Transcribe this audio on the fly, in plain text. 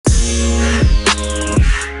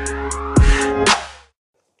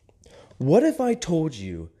What if I told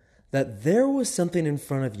you that there was something in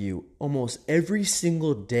front of you almost every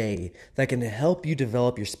single day that can help you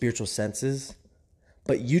develop your spiritual senses,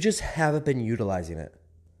 but you just haven't been utilizing it?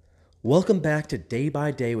 Welcome back to Day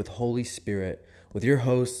by Day with Holy Spirit with your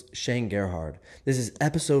host, Shane Gerhard. This is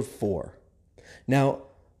episode 4. Now,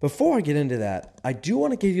 before I get into that, I do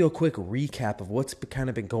want to give you a quick recap of what's kind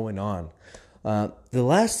of been going on. The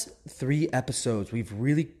last 3 episodes, we've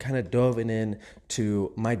really kind of dove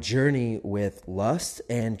into my journey with lust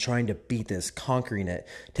and trying to beat this, conquering it,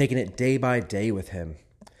 taking it day by day with him.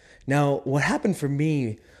 Now, what happened for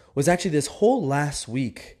me was actually this whole last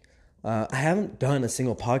week, I haven't done a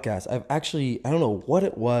single podcast. I don't know what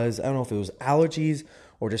it was. I don't know if it was allergies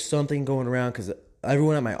or just something going around because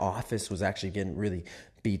everyone at my office was actually getting really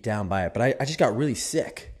beat down by it. But I just got really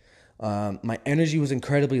sick. My energy was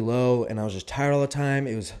incredibly low and I was just tired all the time.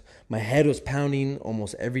 My head was pounding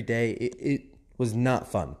almost every day. It was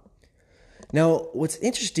not fun. Now, what's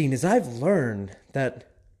interesting is I've learned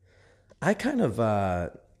that I kind of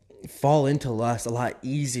fall into lust a lot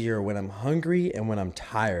easier when I'm hungry and when I'm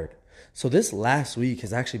tired. So this last week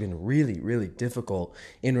has actually been really, really difficult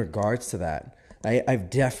in regards to that. I've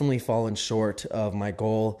definitely fallen short of my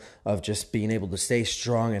goal of just being able to stay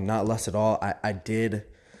strong and not lust at all. I did.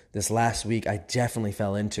 This last week, I definitely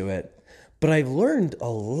fell into it. But I've learned a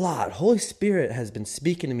lot. Holy Spirit has been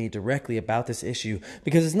speaking to me directly about this issue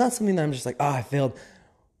because it's not something that I'm just like, I failed.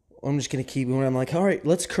 I'm just going to keep going. I'm like, all right,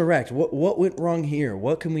 let's correct. What went wrong here?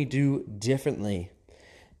 What can we do differently?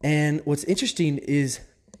 And what's interesting is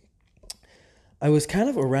I was kind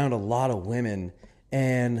of around a lot of women,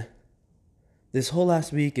 and this whole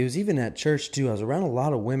last week, it was even at church too, I was around a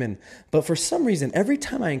lot of women, but for some reason, every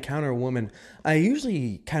time I encounter a woman, I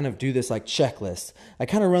usually kind of do this like checklist. I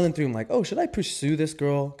kind of run them through, I'm like, should I pursue this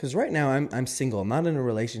girl? Because right now I'm single, I'm not in a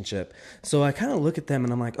relationship. So I kind of look at them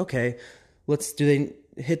and I'm like, okay, do they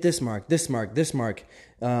hit this mark, this mark, this mark?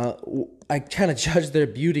 I kind of judge their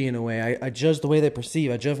beauty in a way. I judge the way they perceive.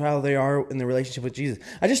 I judge how they are in the relationship with Jesus.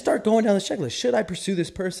 I just start going down the checklist. Should I pursue this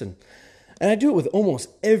person? And I do it with almost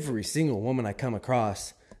every single woman I come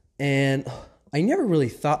across. And I never really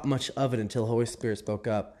thought much of it until Holy Spirit spoke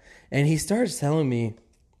up. And he started telling me,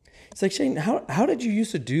 it's like, Shane, how did you used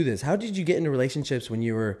to do this? How did you get into relationships when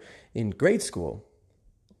you were in grade school?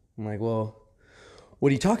 I'm like, well, what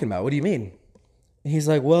are you talking about? What do you mean? And he's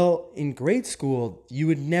like, well, in grade school, you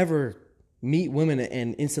would never meet women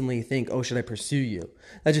and instantly think, should I pursue you?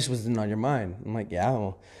 That just wasn't on your mind. I'm like, yeah,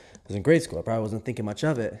 well, I was in grade school. I probably wasn't thinking much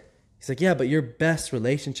of it. He's like, yeah, but your best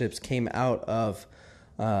relationships came out of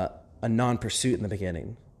a non-pursuit in the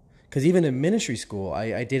beginning. Because even in ministry school,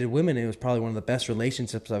 I dated women, and it was probably one of the best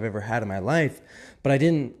relationships I've ever had in my life. But I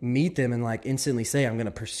didn't meet them and like instantly say, I'm going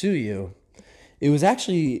to pursue you. It was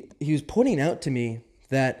actually, he was pointing out to me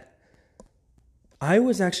that I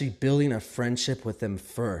was actually building a friendship with them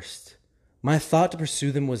first. My thought to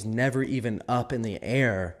pursue them was never even up in the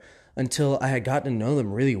air until I had gotten to know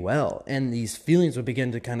them really well, and these feelings would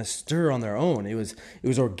begin to kind of stir on their own. It was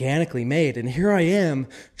organically made, and here I am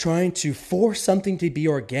trying to force something to be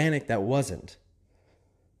organic that wasn't.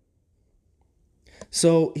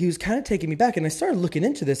 So he was kind of taking me back, and I started looking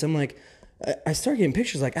into this. I'm like, I started getting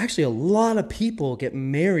pictures like actually a lot of people get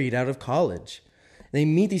married out of college. They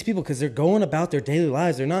meet these people because they're going about their daily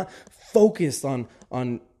lives. They're not focused on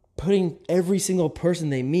putting every single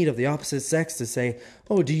person they meet of the opposite sex to say,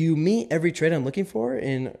 do you meet every trait I'm looking for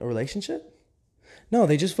in a relationship? No,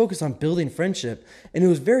 they just focus on building friendship. And it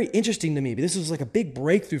was very interesting to me. But this was like a big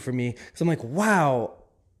breakthrough for me. Because I'm like, wow,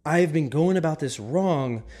 I've been going about this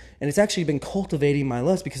wrong. And it's actually been cultivating my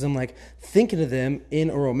lust because I'm like thinking of them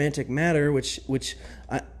in a romantic manner, which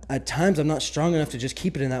at times I'm not strong enough to just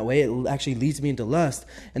keep it in that way. It actually leads me into lust.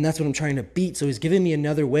 And that's what I'm trying to beat. So he's giving me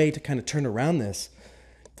another way to kind of turn around this.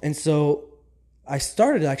 And so I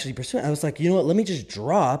started actually pursuing. I was like, you know what? Let me just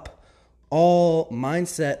drop all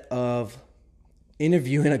mindset of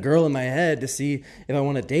interviewing a girl in my head to see if I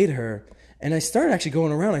want to date her. And I started actually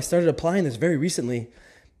going around. I started applying this very recently.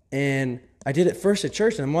 And I did it first at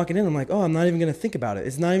church. And I'm walking in. I'm like, I'm not even going to think about it.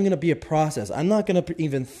 It's not even going to be a process. I'm not going to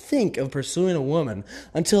even think of pursuing a woman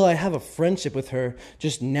until I have a friendship with her,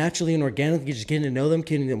 just naturally and organically, just getting to know them,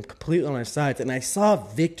 getting them completely on our sides. And I saw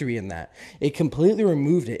victory in that. It completely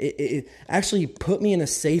removed it. It actually put me in a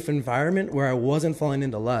safe environment where I wasn't falling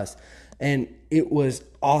into lust. And it was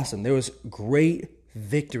awesome. There was great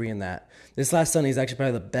victory in that. This last Sunday is actually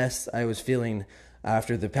probably the best I was feeling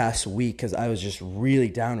after the past week because I was just really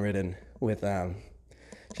downridden with I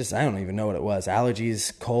don't even know what it was.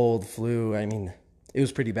 Allergies, cold, flu. I mean, it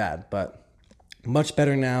was pretty bad, but much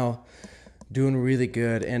better now, doing really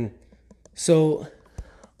good. And so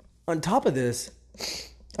on top of this,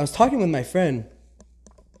 I was talking with my friend,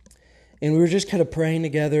 and we were just kind of praying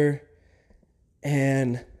together,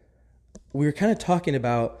 and we were kind of talking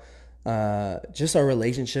about just our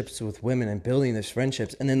relationships with women and building these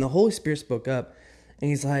friendships. And then the Holy Spirit spoke up, and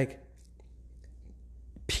he's like,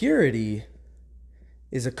 purity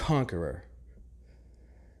is a conqueror.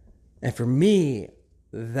 And for me,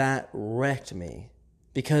 that wrecked me,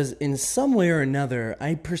 because in some way or another,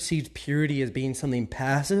 I perceived purity as being something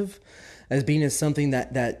passive, as being as something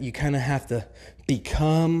that you kind of have to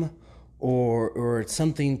become, or it's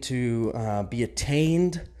something to be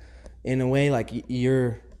attained in a way, like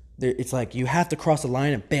it's like you have to cross the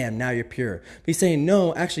line and bam, now you're pure. But he's saying,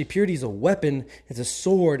 no, actually purity is a weapon, it's a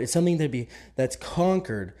sword, it's something that's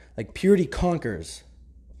conquered, like purity conquers.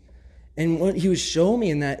 And what he was showing me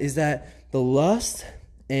in that is that the lust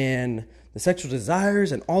and the sexual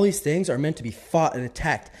desires and all these things are meant to be fought and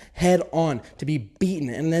attacked head on, to be beaten.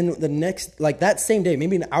 And then the next, like that same day,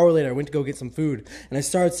 maybe an hour later, I went to go get some food, and I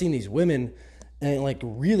started seeing these women, and like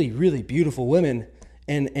really, really beautiful women.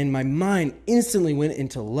 And my mind instantly went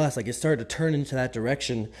into lust. Like it started to turn into that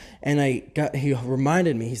direction. And he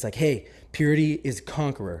reminded me, he's like, hey, purity is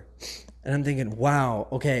conqueror. And I'm thinking, wow,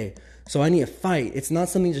 okay, so I need to fight. It's not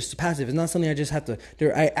something just passive. It's not something I just have to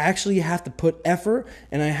do. I actually have to put effort,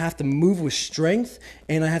 and I have to move with strength,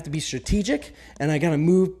 and I have to be strategic, and I got to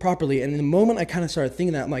move properly. And in the moment I kind of started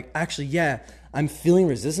thinking that, I'm like, actually, yeah, I'm feeling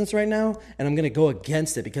resistance right now, and I'm going to go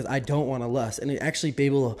against it because I don't want to lust. And it actually be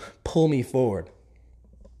able to pull me forward.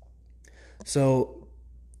 So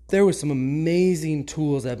there was some amazing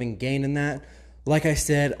tools that have been gained in that. Like I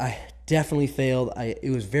said, I definitely failed. It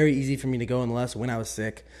was very easy for me to go in lust when I was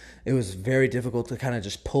sick. It was very difficult to kind of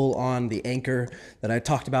just pull on the anchor that I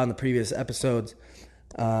talked about in the previous episodes.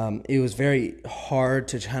 It was very hard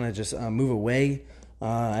to kind of just move away.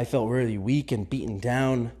 I felt really weak and beaten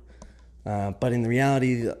down. But in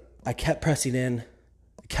reality, I kept pressing in,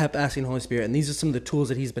 kept asking the Holy Spirit, and these are some of the tools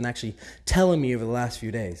that He's been actually telling me over the last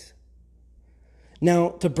few days. Now,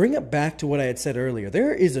 to bring it back to what I had said earlier,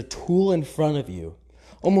 there is a tool in front of you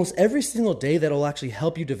almost every single day that will actually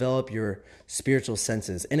help you develop your spiritual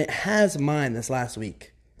senses. And it has mine this last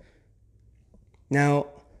week. Now,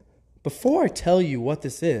 before I tell you what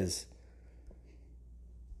this is,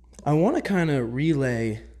 I want to kind of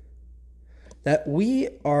relay that we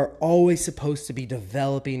are always supposed to be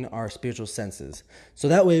developing our spiritual senses, so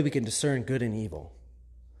that way we can discern good and evil.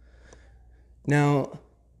 Now,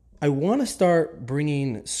 I want to start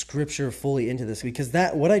bringing scripture fully into this, because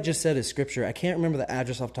what I just said is scripture. I can't remember the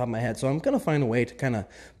address off the top of my head, so I'm going to find a way to kind of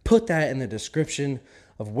put that in the description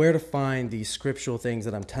of where to find these scriptural things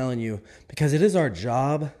that I'm telling you, because it is our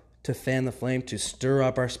job to fan the flame, to stir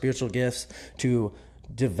up our spiritual gifts, to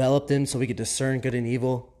develop them so we can discern good and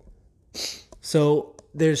evil. So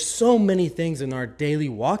there's so many things in our daily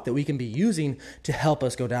walk that we can be using to help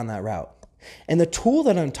us go down that route. And the tool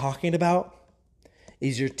that I'm talking about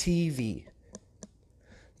is your TV.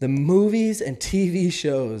 The movies and TV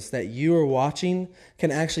shows that you are watching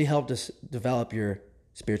can actually help develop your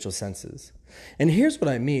spiritual senses. And here's what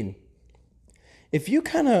I mean. If you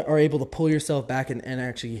kind of are able to pull yourself back and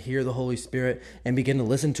actually hear the Holy Spirit and begin to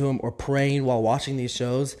listen to Him, or praying while watching these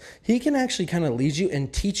shows, He can actually kind of lead you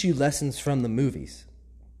and teach you lessons from the movies.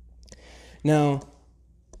 Now,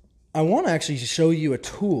 I want to actually show you a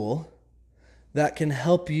tool that can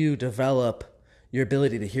help you develop your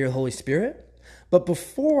ability to hear the Holy Spirit. But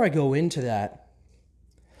before I go into that,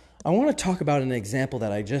 I want to talk about an example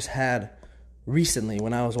that I just had recently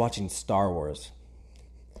when I was watching Star Wars.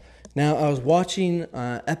 Now, I was watching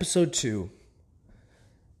episode 2,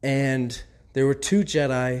 and there were 2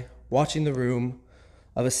 Jedi watching the room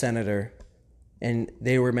of a senator, and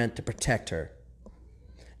they were meant to protect her.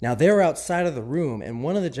 Now, they were outside of the room, and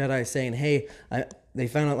one of the Jedi is saying, hey, they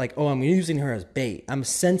found out like, oh, I'm using her as bait. I'm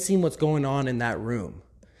sensing what's going on in that room.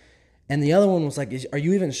 And the other one was like, are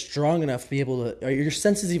you even strong enough to be able to, are your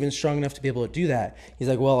senses even strong enough to be able to do that? He's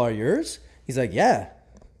like, well, are yours? He's like, yeah,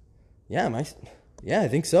 I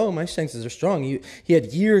think so. My senses are strong. He had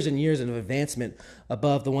years and years of advancement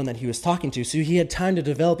above the one that he was talking to. So he had time to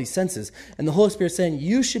develop these senses. And the Holy Spirit saying,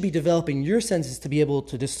 you should be developing your senses to be able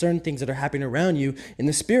to discern things that are happening around you in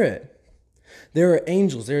the Spirit. There are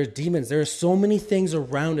angels, there are demons, there are so many things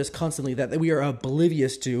around us constantly that we are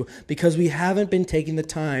oblivious to because we haven't been taking the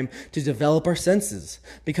time to develop our senses,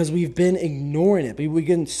 because we've been ignoring it. We've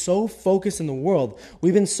been so focused in the world.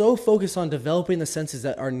 We've been so focused on developing the senses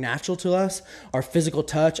that are natural to us, our physical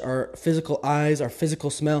touch, our physical eyes, our physical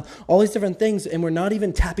smell, all these different things, and we're not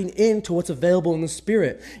even tapping into what's available in the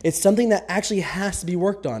spirit. It's something that actually has to be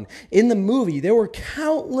worked on. In the movie, there were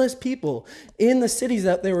countless people in the cities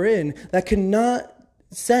that they were in that could not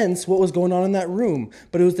sense what was going on in that room.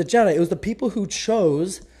 But it was the Jedi. It was the people who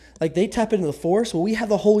chose, like they tap into the Force. Well, we have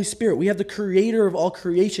the Holy Spirit. We have the creator of all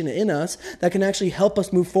creation in us that can actually help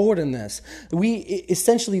us move forward in this.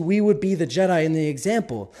 We would be the Jedi in the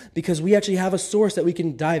example because we actually have a source that we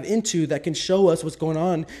can dive into that can show us what's going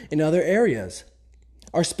on in other areas.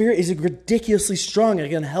 Our spirit is ridiculously strong and it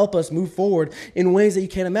can help us move forward in ways that you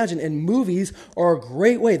can't imagine. And movies are a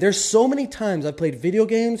great way. There's so many times I've played video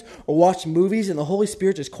games or watched movies and the Holy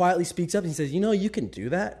Spirit just quietly speaks up and says, you can do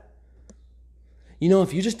that.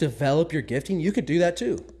 If you just develop your gifting, you could do that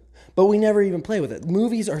too. But we never even play with it.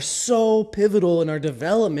 Movies are so pivotal in our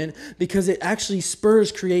development because it actually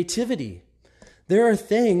spurs creativity. There are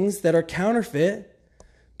things that are counterfeit.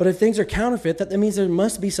 But if things are counterfeit, that means there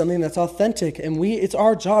must be something that's authentic, and it's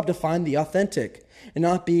our job to find the authentic and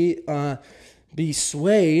not be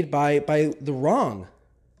swayed by the wrong.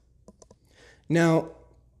 Now,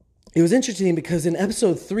 it was interesting because in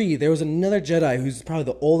episode 3, there was another Jedi who's probably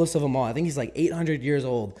the oldest of them all. I think he's like 800 years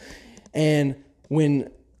old. And when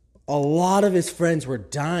a lot of his friends were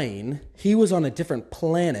dying, he was on a different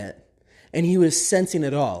planet, and he was sensing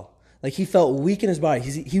it all. Like he felt weak in his body.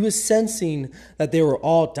 He was sensing that they were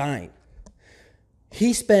all dying.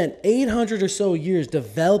 He spent 800 or so years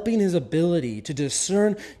developing his ability to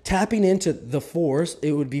discern, tapping into the Force.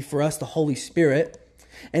 It would be for us the Holy Spirit.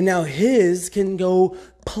 And now his can go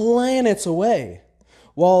planets away.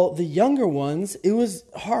 While the younger ones, it was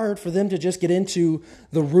hard for them to just get into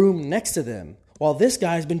the room next to them. While this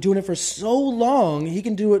guy's been doing it for so long, he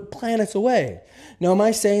can do it planets away. Now, am I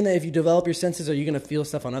saying that if you develop your senses, are you going to feel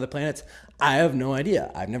stuff on other planets? I have no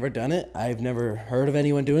idea. I've never done it. I've never heard of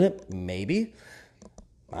anyone doing it. Maybe.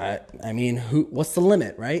 What's the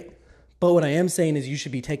limit, right? But what I am saying is you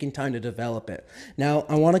should be taking time to develop it. Now,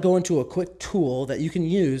 I want to go into a quick tool that you can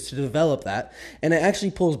use to develop that, and it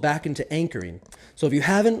actually pulls back into anchoring. So if you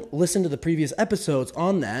haven't listened to the previous episodes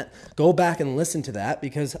on that, go back and listen to that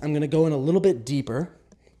because I'm going to go in a little bit deeper.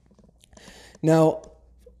 Now,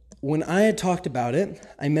 when I had talked about it,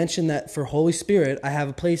 I mentioned that for Holy Spirit, I have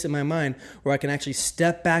a place in my mind where I can actually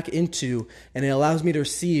step back into, and it allows me to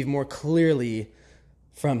receive more clearly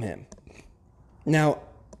from Him. Now,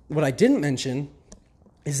 what I didn't mention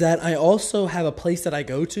is that I also have a place that I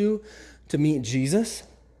go to meet Jesus.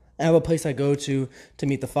 I have a place I go to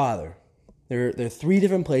meet the Father. There are 3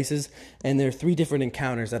 different places, and there are 3 different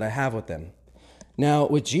encounters that I have with them. Now,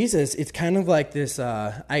 with Jesus, it's kind of like this,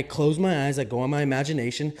 I close my eyes, I go on my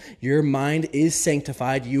imagination. Your mind is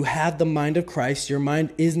sanctified. You have the mind of Christ. Your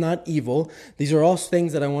mind is not evil. These are all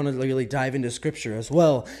things that I want to really dive into Scripture as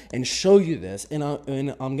well and show you this. And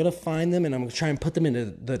I'm going to find them, and I'm going to try and put them into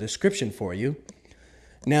the description for you.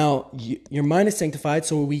 Now, your mind is sanctified,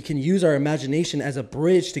 so we can use our imagination as a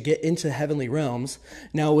bridge to get into heavenly realms.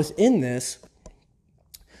 Now, within this,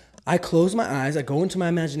 I close my eyes, I go into my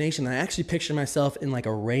imagination, and I actually picture myself in like a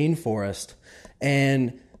rainforest.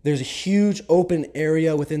 And there's a huge open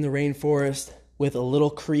area within the rainforest with a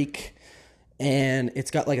little creek. And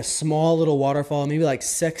it's got like a small little waterfall, maybe like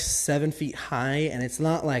 6-7 feet high. And it's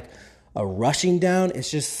not like a rushing down.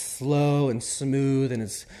 It's just slow and smooth. And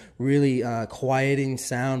it's really quieting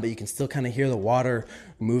sound, but you can still kind of hear the water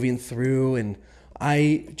moving through. And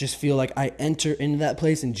I just feel like I enter into that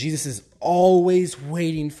place, and Jesus is always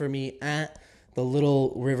waiting for me at the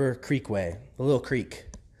little river creekway, the little creek.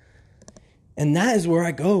 And that is where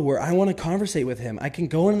I go, where I want to conversate with Him. I can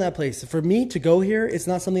go into that place. For me to go here, it's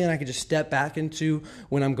not something that I can just step back into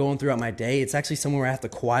when I'm going throughout my day. It's actually somewhere where I have to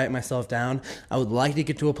quiet myself down. I would like to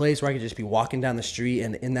get to a place where I could just be walking down the street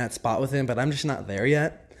and in that spot with Him, but I'm just not there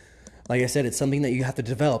yet. Like I said, it's something that you have to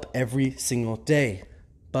develop every single day.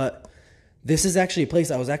 But this is actually a place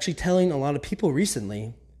I was actually telling a lot of people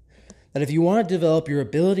recently that if you want to develop your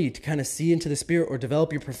ability to kind of see into the Spirit, or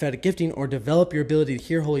develop your prophetic gifting, or develop your ability to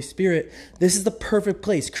hear Holy Spirit, this is the perfect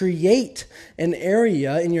place. Create an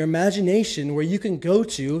area in your imagination where you can go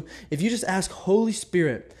to. If you just ask Holy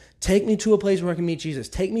Spirit, take me to a place where I can meet Jesus.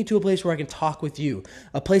 Take me to a place where I can talk with you.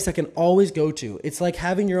 A place I can always go to. It's like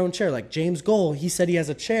having your own chair. Like James Goll, he said he has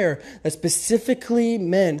a chair that's specifically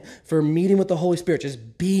meant for meeting with the Holy Spirit,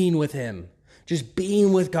 just being with Him, just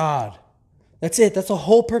being with God. That's it. That's the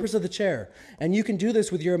whole purpose of the chair. And you can do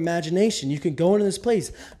this with your imagination. You can go into this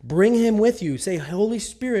place, bring him with you. Say, Holy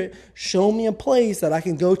Spirit, show me a place that I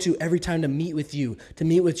can go to every time to meet with you, to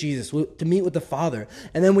meet with Jesus, to meet with the Father.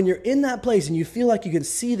 And then when you're in that place and you feel like you can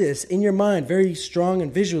see this in your mind very strong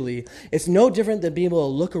and visually, it's no different than being able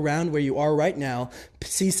to look around where you are right now,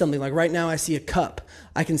 see something. Like right now I see a cup.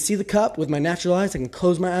 I can see the cup with my natural eyes. I can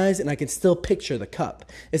close my eyes and I can still picture the cup.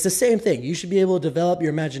 It's the same thing. You should be able to develop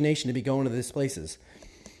your imagination to be going to these places.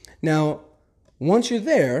 Now, once you're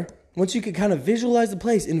there, once you can kind of visualize the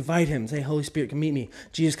place, invite him. Say, Holy Spirit, come meet me.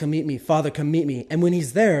 Jesus, come meet me. Father, come meet me. And when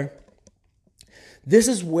he's there, this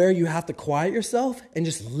is where you have to quiet yourself and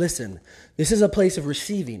just listen. This is a place of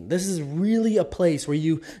receiving. This is really a place where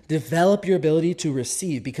you develop your ability to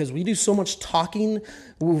receive, because we do so much talking.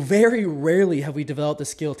 Very rarely have we developed the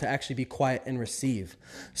skill to actually be quiet and receive.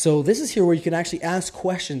 So this is here where you can actually ask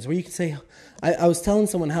questions, where you can say, I was telling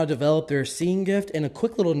someone how to develop their seeing gift, and a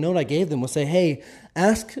quick little note I gave them was say, hey,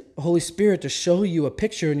 ask Holy Spirit to show you a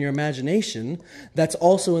picture in your imagination that's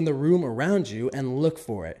also in the room around you, and look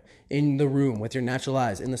for it in the room with your natural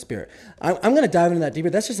eyes, in the Spirit. I'm going to dive into that deeper.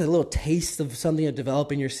 That's just a little taste of something of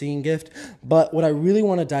developing your seeing gift. But what I really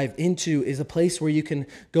want to dive into is a place where you can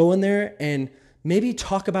go in there and maybe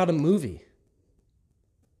talk about a movie.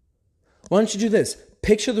 Why don't you do this?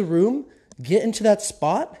 Picture the room, get into that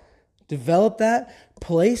spot, develop that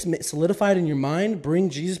place, solidify it in your mind, bring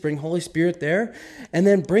Jesus, bring Holy Spirit there, and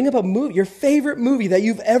then bring up a movie, your favorite movie that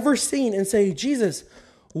you've ever seen, and say, Jesus,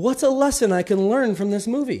 what's a lesson I can learn from this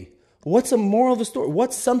movie? What's a moral of the story?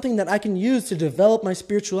 What's something that I can use to develop my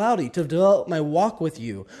spirituality, to develop my walk with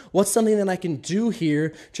you? What's something that I can do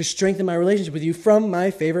here to strengthen my relationship with you from my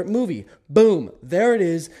favorite movie? Boom, there it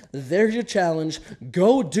is. There's your challenge.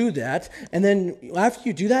 Go do that. And then after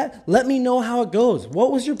you do that, let me know how it goes.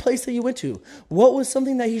 What was your place that you went to? What was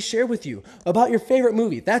something that he shared with you about your favorite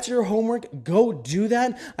movie? That's your homework. Go do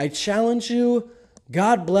that. I challenge you.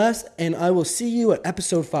 God bless, and I will see you at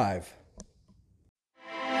episode 5.